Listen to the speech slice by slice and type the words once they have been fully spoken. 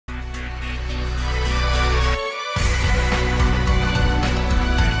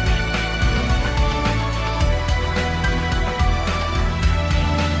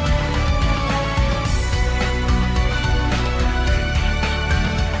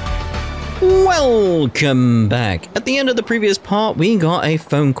Welcome back! At the end of the previous part, we got a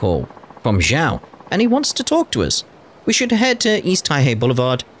phone call from Zhao, and he wants to talk to us. We should head to East Taihei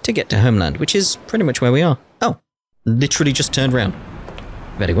Boulevard to get to Homeland, which is pretty much where we are. Oh, literally just turned around.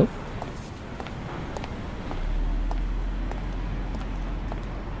 Very well.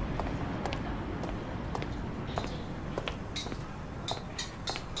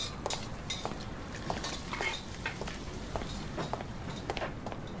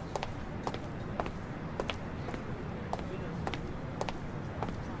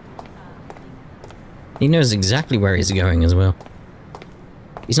 He knows exactly where he's going as well.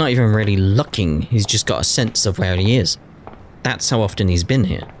 He's not even really looking, he's just got a sense of where he is. That's how often he's been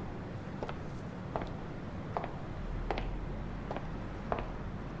here.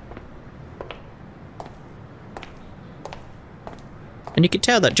 And you can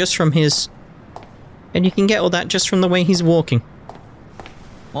tell that just from his... And you can get all that just from the way he's walking.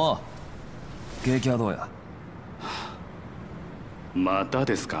 Oh, 景気はどうや? また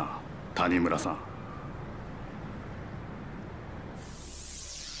ですか、谷村さん。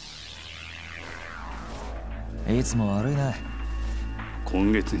いつも悪いね。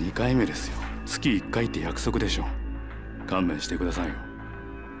今月2回目ですよ。月1回って約束でしょ。勘弁してくださいよ。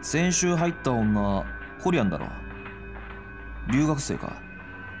先週入った女、コリアンだろ。留学生か。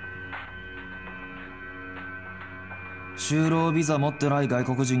就労ビザ持ってない外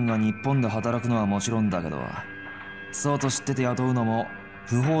国人が日本で働くのはもちろんだけど、そうと知ってて雇うのも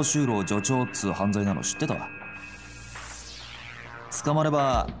不法就労助長っつう犯罪なの知ってた？捕まれ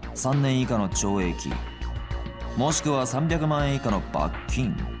ば3年以下の懲役。もしくは300万円以下の罰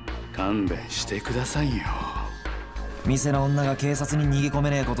金。勘弁してくださいよ。店の女が警察に逃げ込め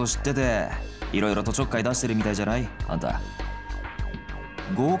ねえこと知ってて、いろいろとちょっかい出してるみたいじゃない？あんた。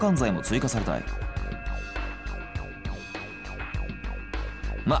強姦罪も追加されたい。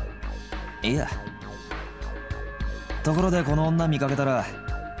ま、いいや。ところでこの女見かけたら、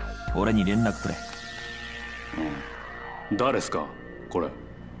俺に連絡くれ。うん。誰っすか、これ。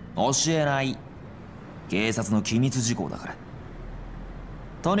教えない。警察の機密事項だから。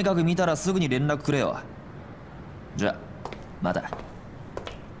とにかく見たらすぐに連絡くれよ。じゃ、また。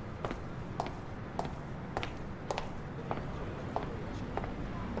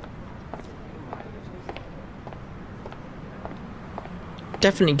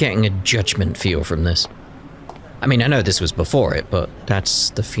Definitely getting a judgment feel from this. I mean, I know this was before it, but that's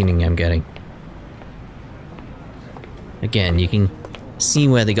the feeling I'm getting. Again, you can see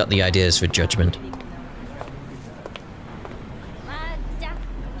where they got the ideas for judgment.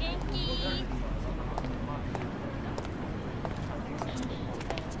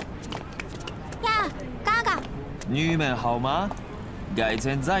 Ja, Gaga. 你们好吗？改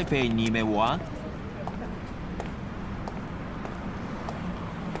天再陪你们玩。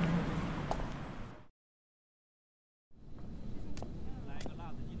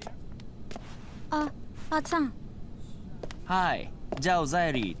阿赞。嗨，Zhao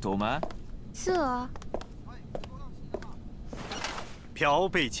在里头吗？是啊。嫖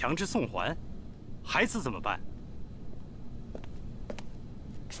被强制送还，孩子怎么办？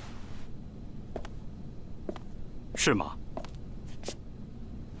是吗？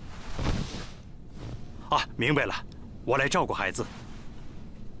啊，明白了，我来照顾孩子。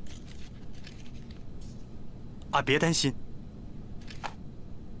啊，别担心。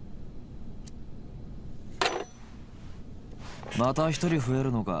また一人増え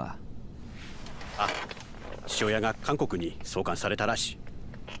るのか。あ、父親が韓国に送還されたらしい。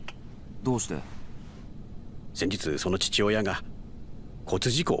どうして？先日その父親が交通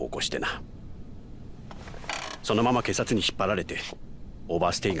事故を起こしてな。そのまま警察に引っ張られてオー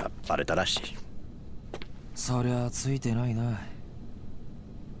バーステイがバレたらしい。そりゃついてないな。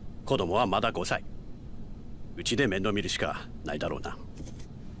子供はまだ5歳。うちで面倒見るしかないだろうな。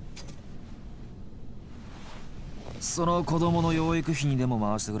その子供の養育費にでも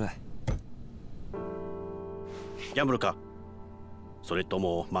回してくれ。ギャンブルか、それと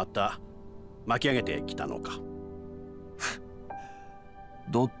もまた巻き上げてきたのか。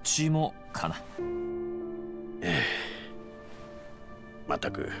どっちもかな。まった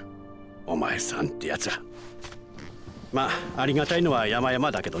くお前さんってやつは。まあありがたいのは山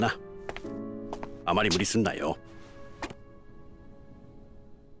々だけどな。あまり無理すんなよ。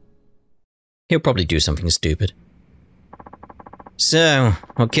 He'll probably do something stupid. So,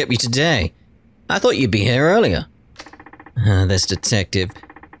 what kept you today? I thought you'd be here earlier. This detective,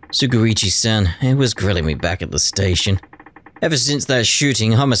 Sugurichi-san, he was grilling me back at the station. Ever since that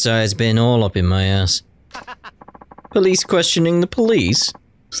shooting, homicide's been all up in my ass. Police questioning the police?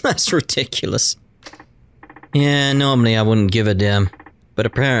 That's ridiculous. Yeah, normally I wouldn't give a damn. but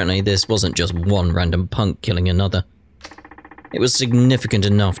apparently this wasn't just one random punk killing another. It was significant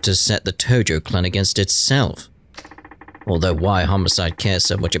enough to set the Tojo clan against itself. Although why Homicide cares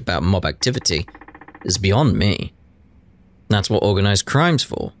so much about mob activity is beyond me. That's what organized crime's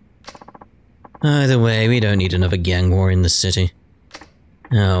for. Either way, we don't need another gang war in the city.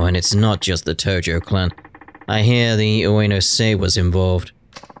 Oh, and it's not just the Tojo clan. I hear the Ueno Seiwa's involved.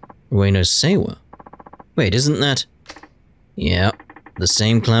 Ueno Seiwa? Wait, isn't that... Yeah, the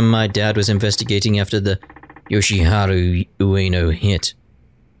same clan my dad was investigating after the Yoshiharu Ueno hit.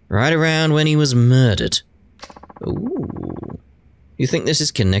 Right around when he was murdered. Ooh. You think this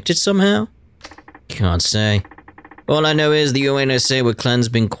is connected somehow? Can't say. All I know is the Ueno Seiwa clan's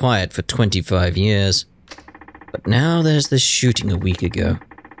been quiet for 25 years. But now there's this shooting a week ago.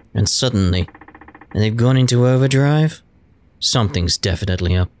 And suddenly, they've gone into overdrive? Something's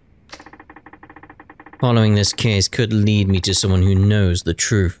definitely up. Following this case could lead me to someone who knows the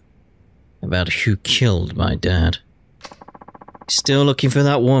truth about who killed my dad. Still looking for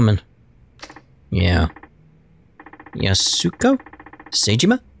that woman. Yeah. Yasuko?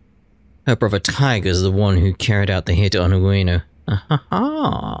 Seijima? Her brother Tiger's the one who carried out the hit on Ueno.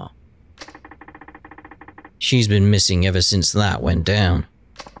 Ahaha. She's been missing ever since that went down.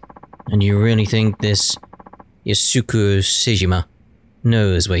 And you really think this Yasuko Seijima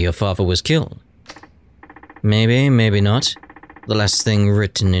knows where your father was killed? Maybe, maybe not. The last thing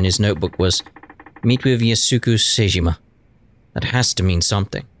written in his notebook was, "Meet with Yasuko Seijima." That has to mean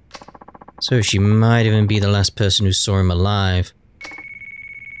something. So she might even be the last person who saw him alive.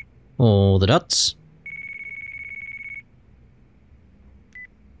 All the dots.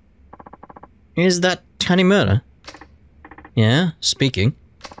 Is that Tanimura? Yeah, speaking.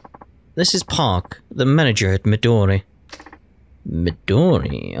 This is Park, the manager at Midori.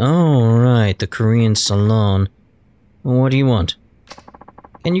 Midori? Oh, right, the Korean salon. What do you want?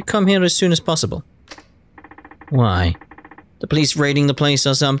 Can you come here as soon as possible? Why? The police raiding the place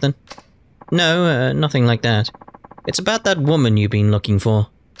or something? No, nothing like that. It's about that woman you've been looking for.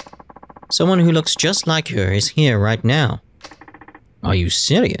 Someone who looks just like her is here right now. Are you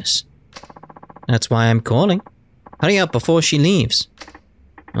serious? That's why I'm calling. Hurry up before she leaves.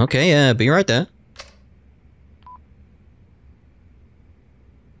 Okay, be right there.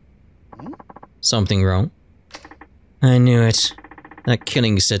 Something wrong? I knew it. That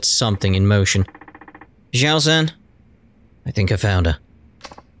killing set something in motion. Zhao-san? I think I found her.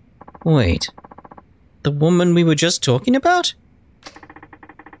 Wait. The woman we were just talking about?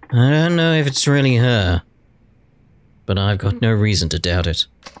 I don't know if it's really her. But I've got no reason to doubt it.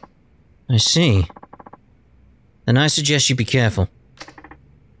 I see. Then I suggest you be careful.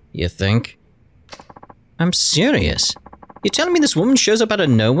 You think? I'm serious. You're telling me this woman shows up out of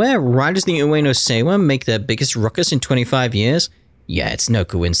nowhere right as the Ueno Seiwa make their biggest ruckus in 25 years? Yeah, it's no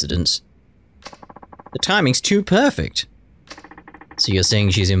coincidence. The timing's too perfect. So you're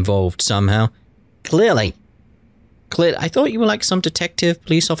saying she's involved somehow? Clearly. I thought you were like some detective,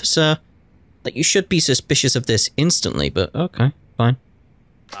 police officer. That you should be suspicious of this instantly, but okay, fine.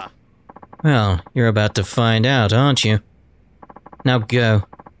 Well, you're about to find out, aren't you? Now go.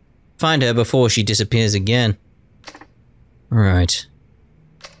 Find her before she disappears again. Right.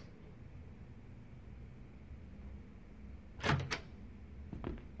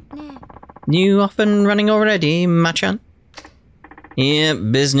 You off and running already, Machan? Yeah,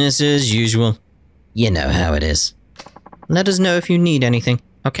 business as usual. You know how it is. Let us know if you need anything,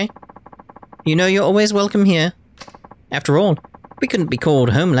 okay? You know you're always welcome here. After all, we couldn't be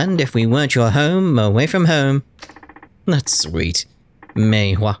called Homeland if we weren't your home away from home. That's sweet.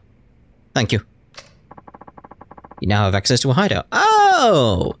 Meihua. Thank you. You now have access to a hideout.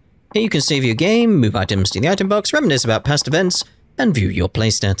 Oh! Here you can save your game, move items to the item box, reminisce about past events, and view your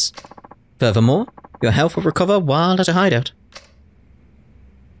playstats. Furthermore, your health will recover while at a hideout.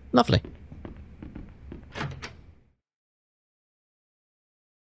 Lovely.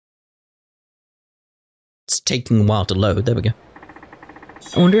 It's taking a while to load. There we go.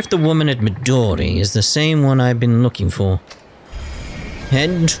 I wonder if the woman at Midori is the same one I've been looking for.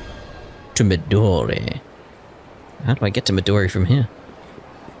 Head to Midori. How do I get to Midori from here?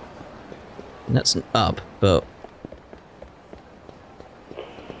 That's an up, but...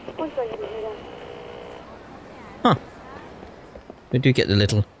 Huh. We do get the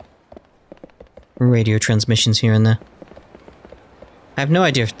little radio transmissions here and there. I have no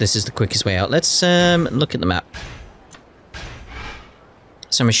idea if this is the quickest way out. Let's look at the map.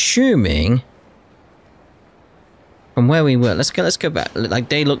 So I'm assuming from where we were. Let's go back. Like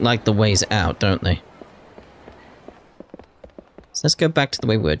they look like the ways out, don't they? So let's go back to the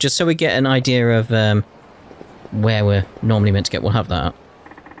way we were, just so we get an idea of where we're normally meant to get. We'll have that.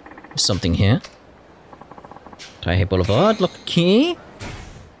 There's something here. Taihei Boulevard, lock key.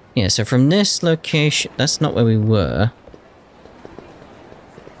 Yeah, so from this location, that's not where we were.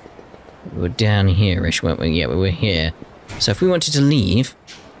 We were down here-ish, weren't we? Yeah, we were here. So if we wanted to leave,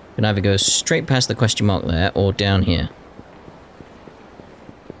 we can either go straight past the question mark there, or down here.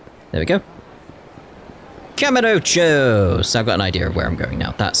 There we go. Camarocho! So I've got an idea of where I'm going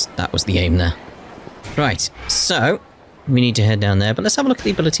now. That was the aim there. Right, so we need to head down there, but let's have a look at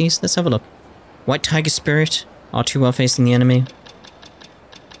the abilities. Let's have a look. White Tiger Spirit, R2 while facing the enemy.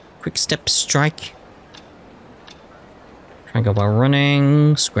 Quick Step Strike. Triangle while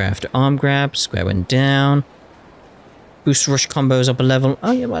running. Square after arm grab. Square when down. Boost rush combos up a level.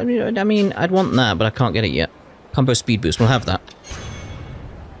 Oh yeah, I mean, I'd want that, but I can't get it yet. Combo speed boost, we'll have that.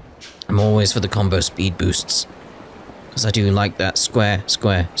 I'm always for the combo speed boosts. Because I do like that square,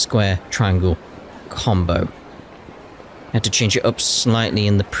 square, square, triangle combo. I had to change it up slightly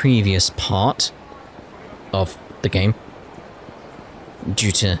in the previous part of the game.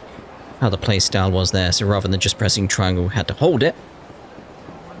 Due to how the playstyle was there, so rather than just pressing triangle, we had to hold it.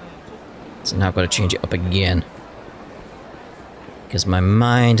 So now I've got to change it up again. Because my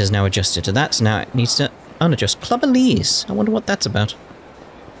mind has now adjusted to that, so now it needs to unadjust. Club Elise. I wonder what that's about.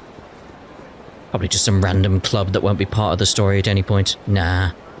 Probably just some random club that won't be part of the story at any point.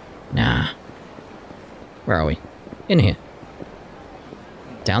 Nah. Nah. Where are we? In here.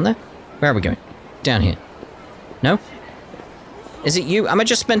 Down there? Where are we going? Down here. No? Is it you? Am I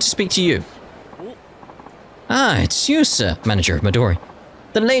just meant to speak to you? Ah, it's you, sir, manager of Midori.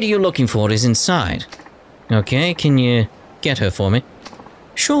 The lady you're looking for is inside. Okay, can you get her for me?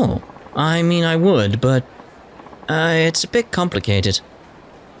 Sure. I mean, I would, but it's a bit complicated.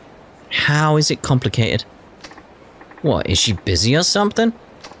 How is it complicated? What, is she busy or something?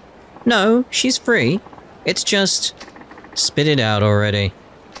 No, she's free. It's just... Spit it out already.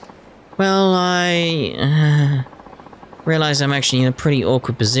 Well, I... realize I'm actually in a pretty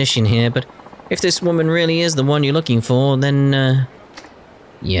awkward position here, but if this woman really is the one you're looking for, then,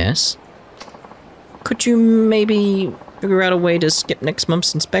 yes. Could you maybe figure out a way to skip next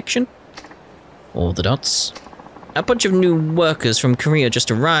month's inspection? All the dots. A bunch of new workers from Korea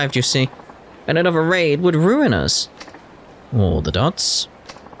just arrived, you see, and another raid would ruin us. All the dots.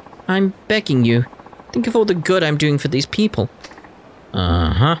 I'm begging you, think of all the good I'm doing for these people.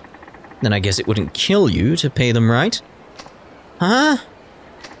 Uh-huh. Then I guess it wouldn't kill you to pay them right? Huh?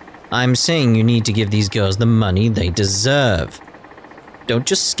 I'm saying you need to give these girls the money they deserve. Don't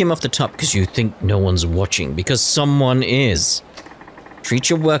just skim off the top because you think no one's watching, because someone is.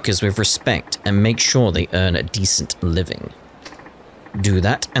 Treat your workers with respect and make sure they earn a decent living. Do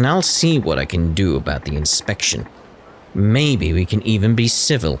that and I'll see what I can do about the inspection. Maybe we can even be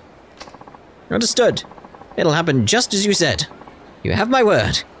civil. Understood. It'll happen just as you said. You have my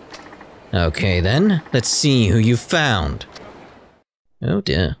word. Okay then, let's see who you found. Oh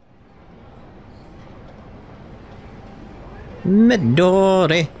dear.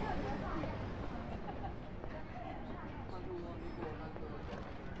 Midori.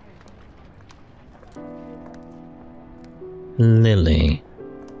 Lily.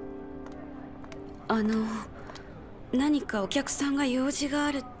 何かお客さんが用事が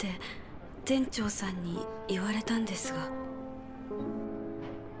あるって店長さんに言われたんですが。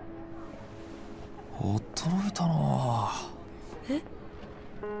驚いたな。え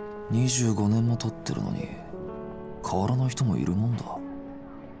？25年も経ってるのに変わらない人もいるもんだ。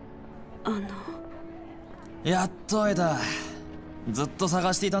やっと会えた。ずっと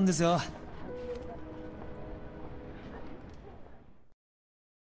探していたんですよ。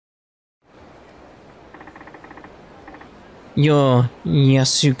You're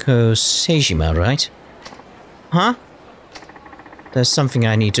Yasuko Seijima, right? Huh? There's something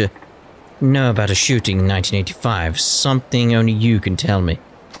I need to know about a shooting in 1985. Something only you can tell me.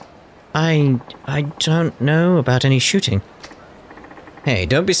 I don't know about any shooting. Hey,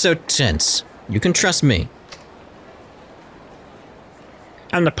 don't be so tense. You can trust me.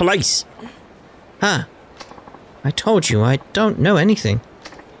 I'm the police. Huh? I told you I don't know anything.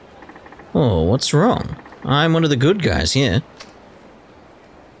 Oh, what's wrong? I'm one of the good guys here.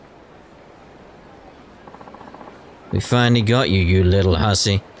 We finally got you, you little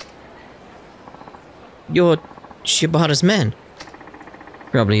hussy. You're Shibata's men.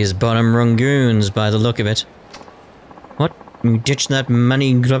 Probably his bottom rung goons by the look of it. What? You ditched that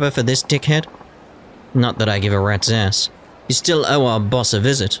money grubber for this dickhead? Not that I give a rat's ass. You still owe our boss a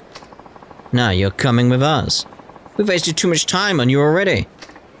visit. Now you're coming with us. We've wasted too much time on you already.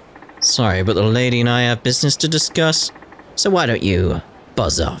 Sorry, but the lady and I have business to discuss, so why don't you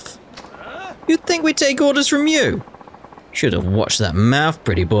buzz off? You'd think we'd take orders from you. Should have watched that mouth,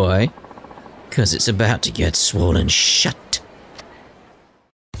 pretty boy. 'Cause it's about to get swollen shut.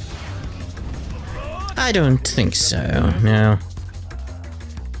 I don't think so, no.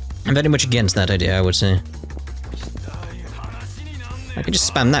 I'm very much against that idea, I would say. I can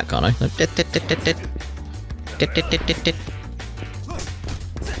just spam that, can't I?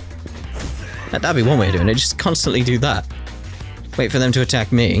 That'd be one way of doing it, just constantly do that. Wait for them to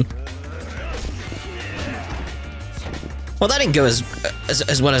attack me. Well, that didn't go as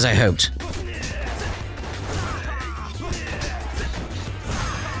well as I hoped.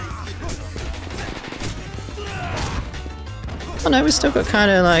 Oh no, we've still got kind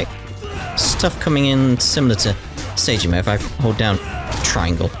of like stuff coming in similar to Seijima if I hold down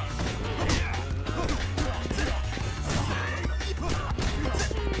triangle.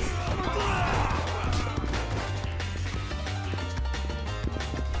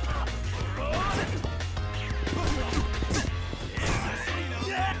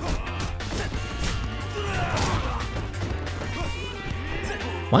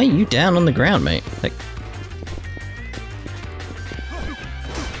 Why are you down on the ground, mate? Like,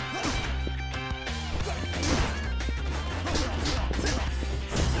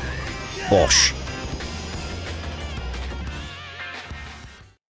 bosh.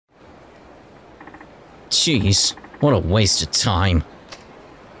 Jeez, what a waste of time.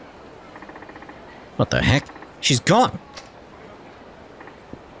 What the heck? She's gone.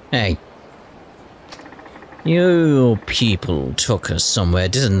 Hey. You people took her somewhere,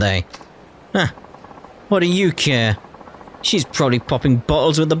 didn't they? Huh. What do you care? She's probably popping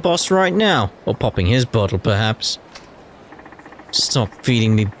bottles with the boss right now. Or popping his bottle, perhaps. Stop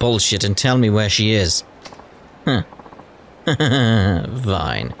feeding me bullshit and tell me where she is. Huh.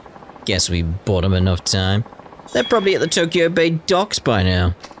 Fine. Guess we bought them enough time. They're probably at the Tokyo Bay docks by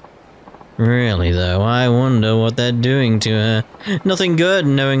now. Really though, I wonder what they're doing to her. Nothing good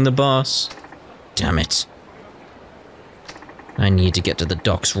knowing the boss. Damn it. I need to get to the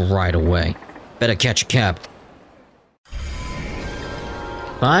docks right away. Better catch a cab.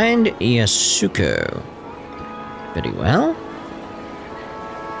 Find Yasuko. Very well.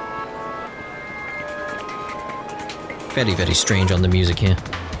 Very, very strange on the music here.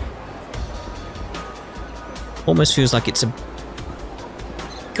 Almost feels like it's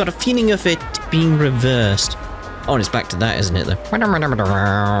got a feeling of it being reversed. Oh, and it's back to that, isn't it, though?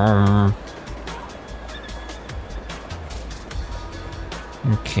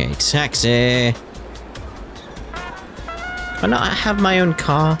 Okay, taxi. Why not have my own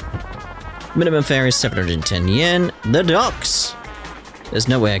car? Minimum fare is 710 yen. The docks! There's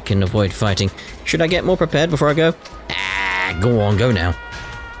no way I can avoid fighting. Should I get more prepared before I go? Ah, go on, go now.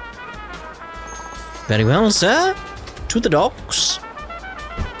 Very well, sir. To the docks.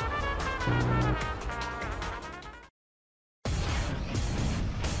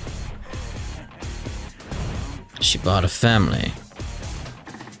 Shibata family.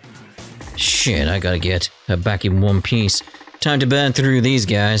 Shit, I gotta get her back in one piece. Time to burn through these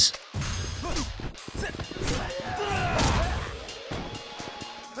guys.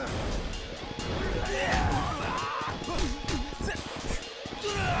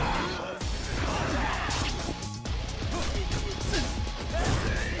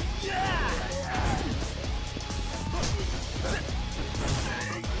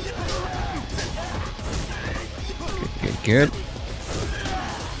 Good.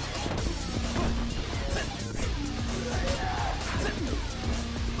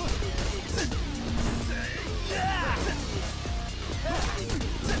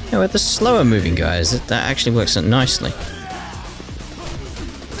 Yeah, with the slower moving guys, that actually works out nicely.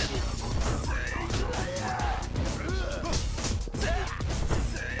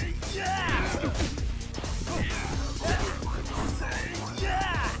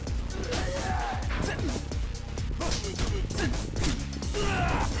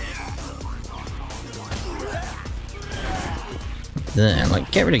 There, like,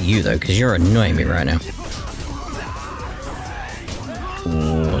 get rid of you though, because you're annoying me right now.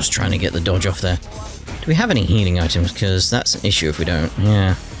 Ooh, I was trying to get the dodge off there. Do we have any healing items? Because that's an issue if we don't.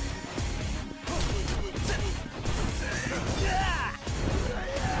 Yeah.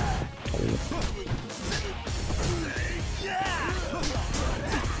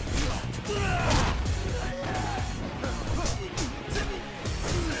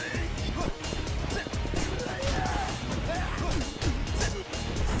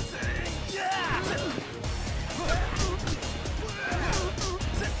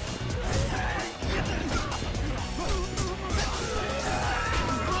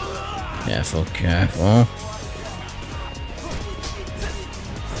 Careful, careful.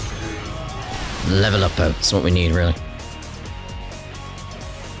 Level up, that's what we need, really.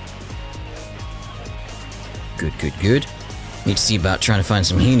 Good, good, good. Need to see about trying to find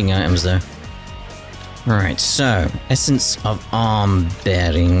some healing items, though. Alright, so, essence of arm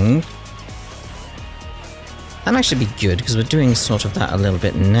bearing. That might actually be good, because we're doing sort of that a little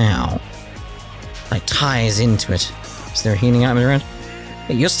bit now. Like, ties into it. Is there a healing item around?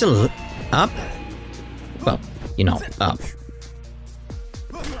 Hey, you're still up? Well, you're not up.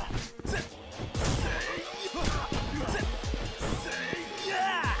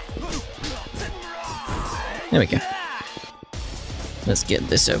 There we go. Let's get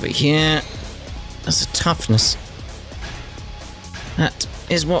this over here. That's a toughness. That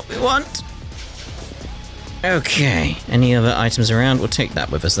is what we want. Okay. Any other items around? We'll take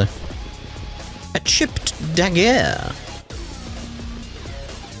that with us, though. A chipped dagger.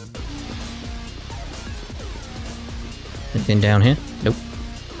 Anything down here? Nope.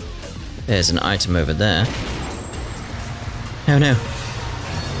 There's an item over there. Oh no.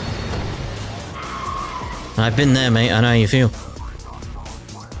 I've been there, mate. I know how you feel.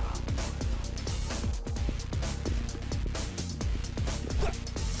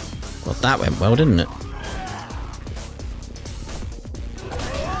 Well, that went well, didn't it?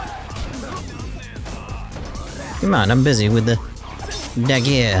 Come on, I'm busy with the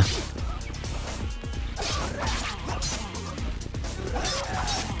dagger.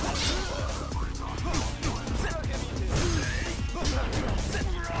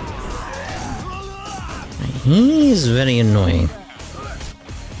 He's very annoying.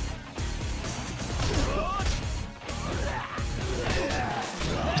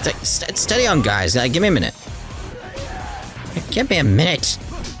 Steady on, guys. Give me a minute. Give me a minute.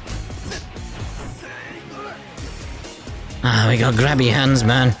 Ah, we got grabby hands,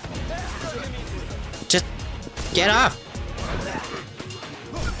 man. Just get off.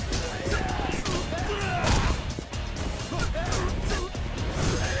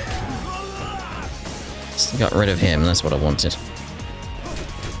 Just got rid of him. That's what I wanted.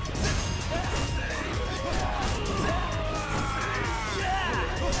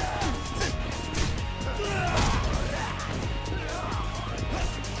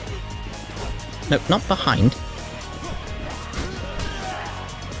 Nope, not behind.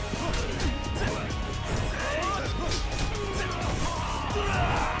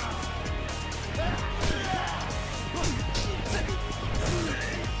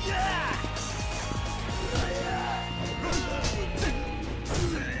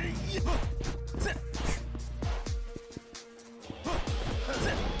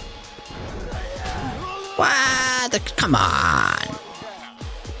 What? Come on!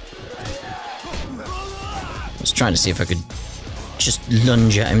 I was trying to see if I could just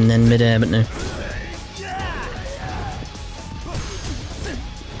lunge at him then mid-air, but no.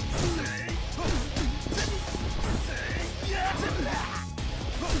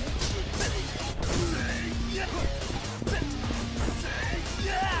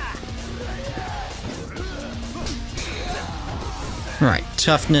 Right,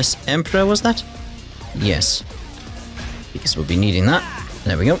 toughness Emperor, was that? Yes. Because we'll be needing that.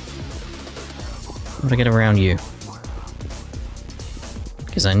 There we go. How do I get around you?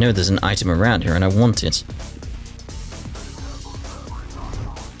 Because I know there's an item around here and I want it.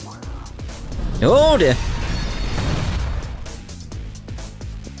 Oh dear!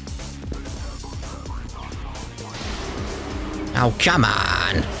 Oh, come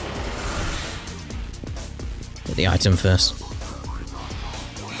on! Get the item first.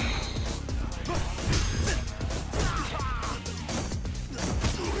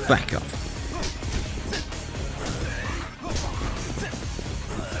 Back off.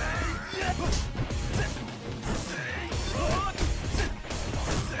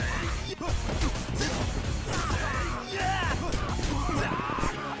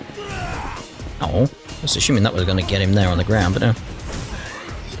 Oh, I was assuming that was going to get him there on the ground, but no.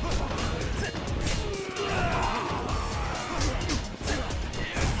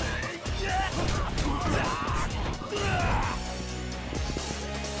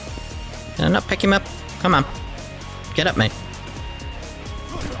 Can I not pick him up? Come on. Get up, mate.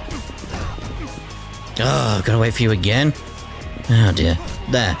 Oh, gotta wait for you again. Oh dear.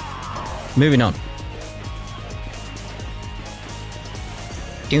 There. Moving on.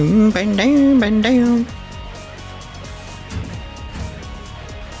 Doom, bang, down, bang, down.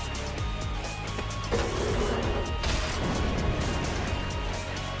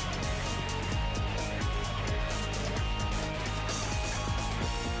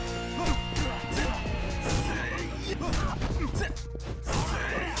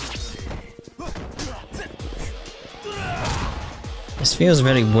 This feels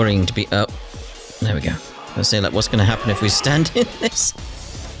very worrying to be up. I say, like, what's gonna happen if we stand in this?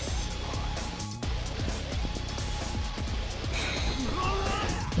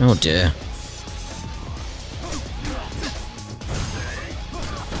 Oh dear.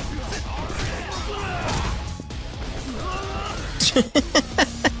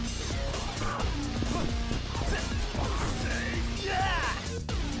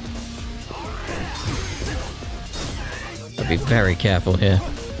 I'll be very careful here.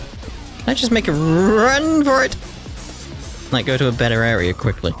 Can I just make a run for it? Like, go to a better area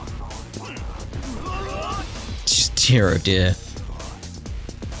quickly. Just dear, oh dear.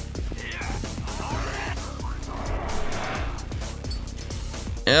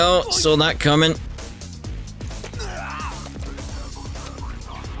 Oh, saw that coming.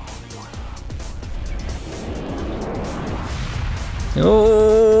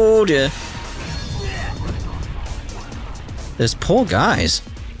 Oh dear. Those poor guys.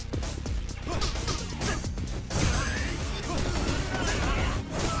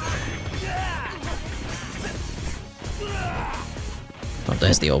 Oh,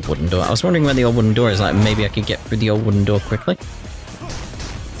 there's the old wooden door. I was wondering where the old wooden door is. Like, maybe I could get through the old wooden door quickly.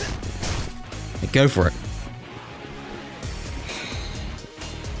 Go for it.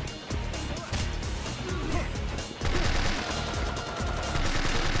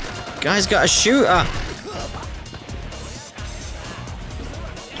 Guy's got a shooter.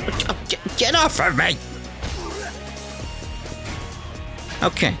 Get off of me.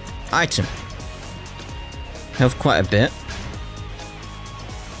 Okay, item. Health quite a bit.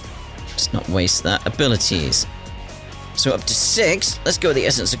 Let's not waste that. Abilities. So up to 6. Let's go with the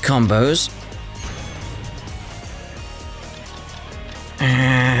essence of combos.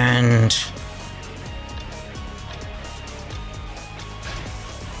 And...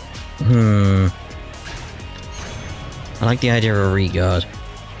 I like the idea of a regard.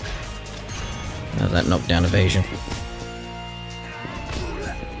 Oh, that knockdown evasion.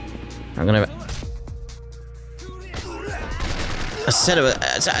 I'm gonna... I said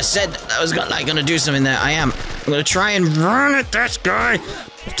I was gonna do something there. I am. I'm gonna try and run at this guy!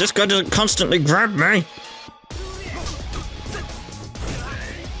 If this guy doesn't constantly grab me!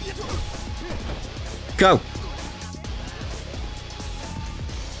 Go!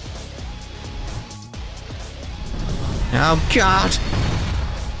 Oh god!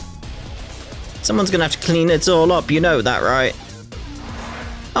 Someone's gonna have to clean it all up, you know that, right?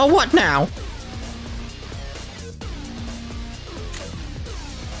 Oh, what now?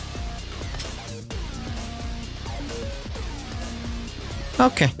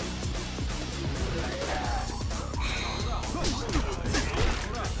 Okay.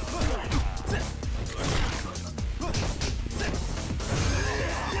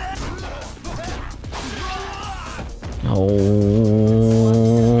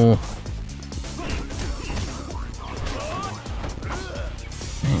 Oh.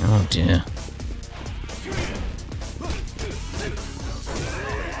 Oh dear.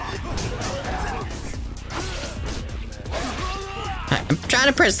 I'm trying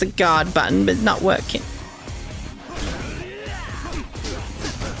to press the guard button, but it's not working.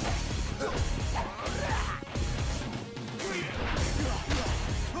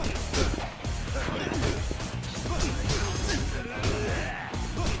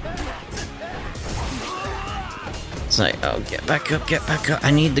 It's like, oh, get back up, get back up.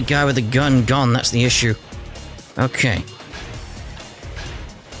 I need the guy with the gun gone, that's the issue. Okay.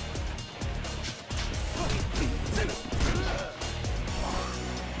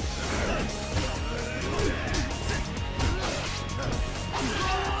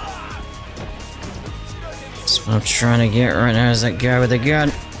 That's what I'm trying to get right now, is that guy with the gun.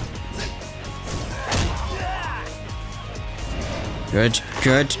 Good,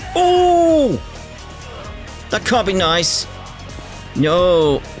 good. Oh! That can't be nice.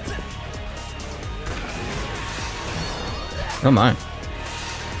 No. Come on.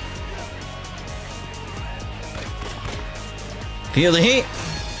 Feel the heat.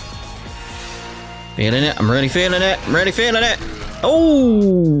 Feeling it. I'm really feeling it. I'm really feeling it.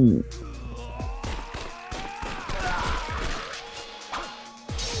 Oh.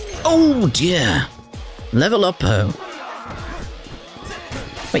 Oh dear. Level up, oh.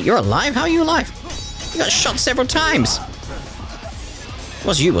 Wait, you're alive? How are you alive? You got shot several times. It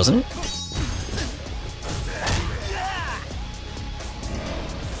was you, wasn't it?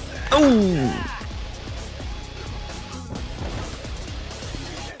 Oh!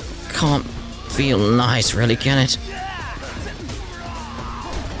 Can't feel nice, really, can it?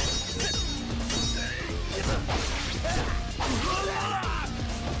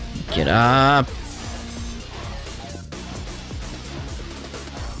 Get up.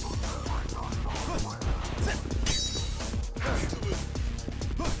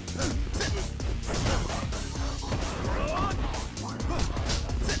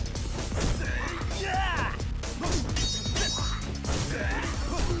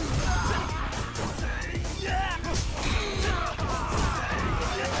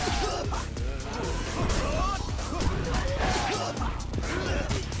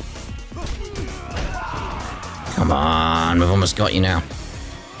 on, we've almost got you now.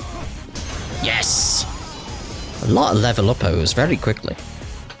 Yes! A lot of level uppos very quickly.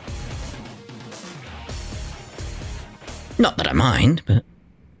 Not that I mind, but...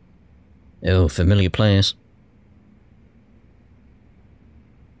 Oh, familiar players.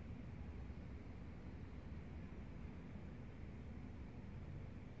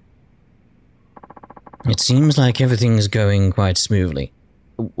 It seems like everything's going quite smoothly.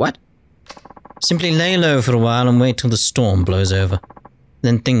 What? Simply lay low for a while and wait till the storm blows over.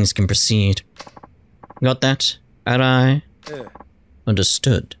 Then things can proceed. Got that? Aye? Yeah.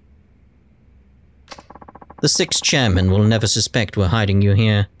 Understood. The sixth chairman will never suspect we're hiding you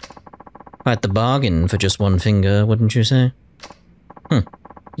here. Quite the bargain for just one finger, wouldn't you say? You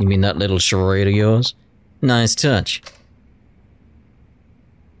mean that little charade of yours? Nice touch.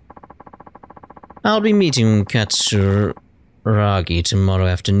 I'll be meeting Katsuragi tomorrow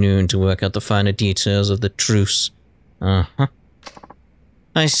afternoon to work out the finer details of the truce. Uh-huh.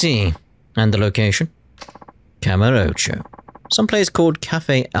 I see. And the location? Kamurocho. Someplace called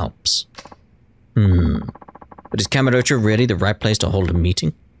Cafe Alps. But is Kamurocho really the right place to hold a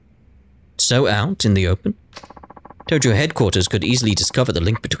meeting? So out in the open? Tojo headquarters could easily discover the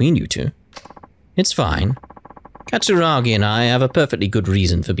link between you two. It's fine. Katsuragi and I have a perfectly good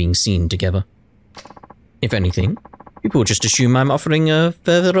reason for being seen together. If anything, people just assume I'm offering a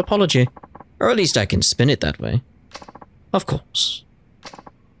further apology. Or at least I can spin it that way. Of course.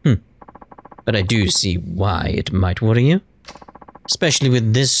 But I do see why it might worry you. Especially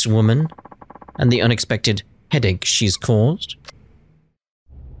with this woman and the unexpected headache she's caused.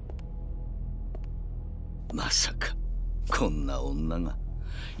 まさかこんな女が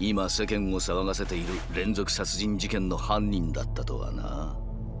今世間を騒がせている連続殺人事件の犯人だったとはな。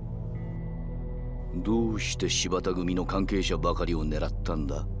どうして柴田組の関係者ばかりを狙ったん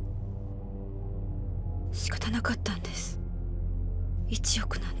だ？仕方なかったんです。1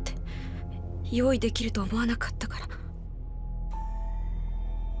億なんて用意できると思わなかったから。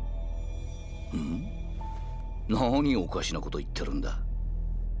何おかしなこと言ってるんだ。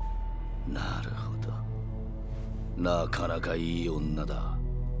なるほど。なかなかいい女だ。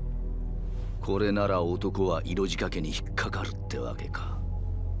これなら男は色仕掛けに引っかかるってわけか。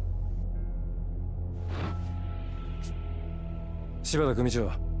柴田組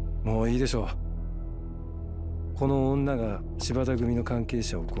長、もういいでしょう。この女が柴田組の関係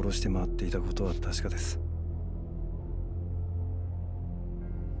者を殺して回っていたことは確かです。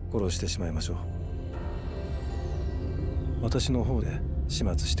殺してしまいましょう。私の方で始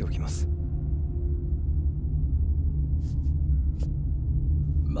末しておきます。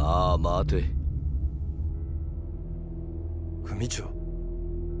まあ待て。組長。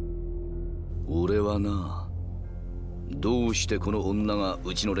俺はな、どうしてこの女が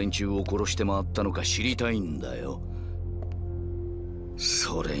うちの連中を殺して回ったのか知りたいんだよ。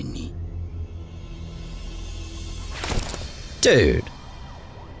それに。Dude.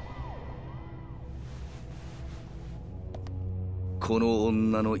 この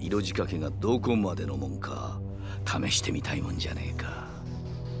女の色仕掛けがどこまでのもんか試してみたいもんじゃねえか。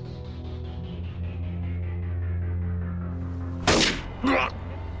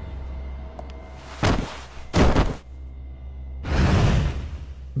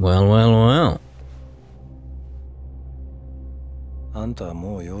Well, well, well. あんたは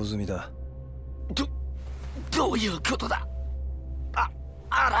もう用済みだ。どういうことだ。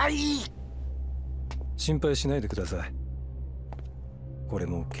荒井。心配しないでください。これ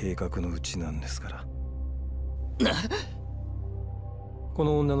も計画のうちなんですから。こ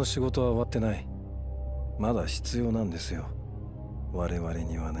の女の仕事は終わってない。まだ必要なんですよ。我々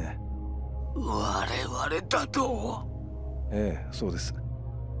にはね。我々だと？ええ、そうです。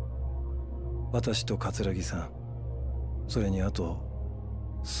私と桂木さん、それにあと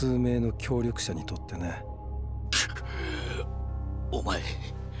数名の協力者にとってね。お前、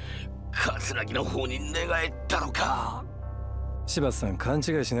桂木の方に寝返ったのか。柴田さん、勘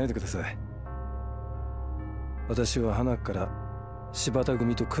違いしないでください。私は花から柴田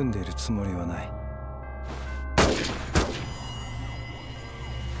組と組んでいるつもりはない。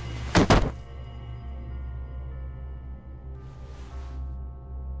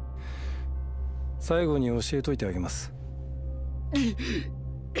最後に教えといてあげます。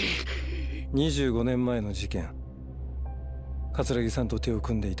25年前の事件、桂木さんと手を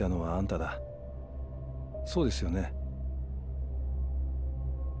組んでいたのはあんただ。そうですよね。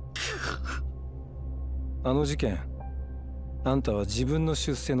あの事件、あんたは自分の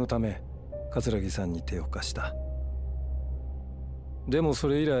出世のため桂木さんに手を貸した。でもそ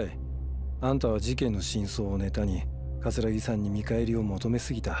れ以来、あんたは事件の真相をネタに桂木さんに見返りを求め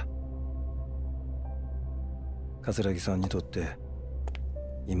すぎた。桂木さんにとって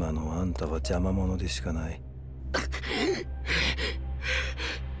今のあんたは邪魔者でしかない。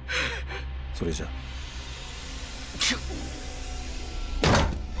それじゃ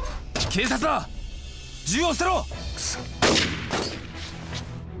警察だ、銃を捨てろ。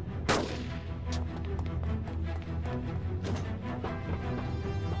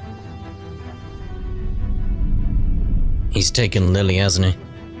He's taken Lily, hasn't he?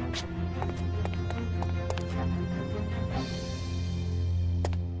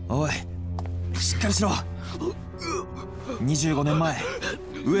 おい、しっかりしろ。25年前、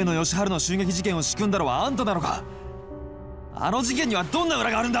上野義治の襲撃事件を仕組んだのはあんただろうか。あの事件にはどんな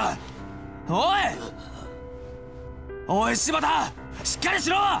裏があるんだ。おい柴田、しっかりし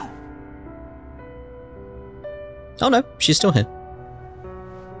ろ。 Oh no, she's still here.